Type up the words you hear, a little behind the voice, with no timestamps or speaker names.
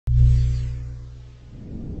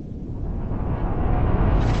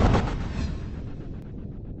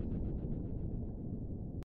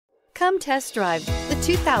Come test drive the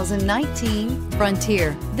 2019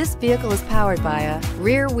 Frontier. This vehicle is powered by a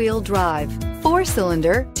rear-wheel drive,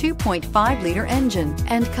 4-cylinder, 2.5-liter engine,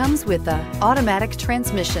 and comes with a automatic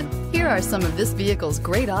transmission. Here are some of this vehicle's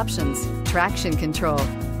great options: traction control,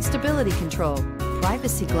 stability control,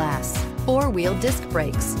 privacy glass, 4-wheel disc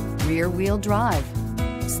brakes, rear-wheel drive,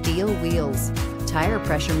 steel wheels, tire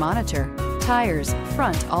pressure monitor, tires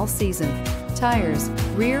front all season, tires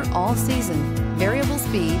rear all season, variable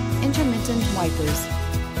speed, intermittent wipers.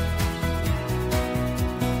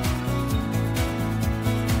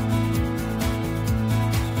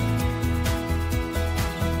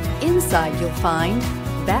 Inside you'll find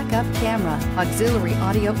backup camera, auxiliary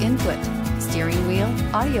audio input, steering wheel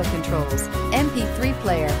audio controls, MP3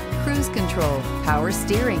 player, cruise control, power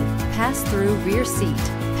steering, pass-through rear seat,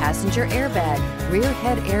 passenger airbag, rear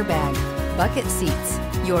head airbag, bucket seats.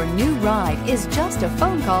 Your new ride is just a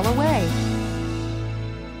phone call away.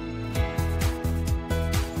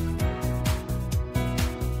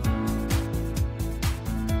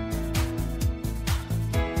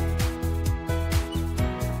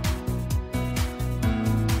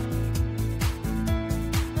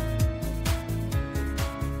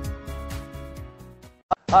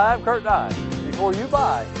 Hi, I'm Kurt Nye. Before you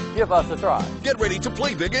buy, give us a try. Get ready to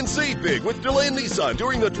play big and save big with DeLand Nissan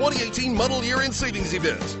during the 2018 model year-end savings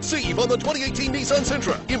event. Save on the 2018 Nissan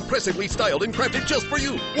Sentra, impressively styled and crafted just for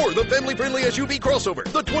you. Or the family-friendly SUV crossover,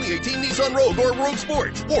 the 2018 Nissan Rogue or Rogue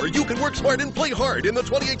Sport. Or you can work smart and play hard in the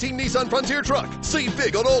 2018 Nissan Frontier truck. Save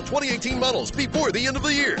big on all 2018 models before the end of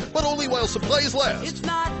the year, but only while supplies last. It's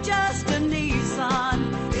not just a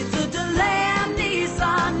Nissan, it's a DeLand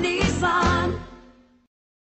Nissan.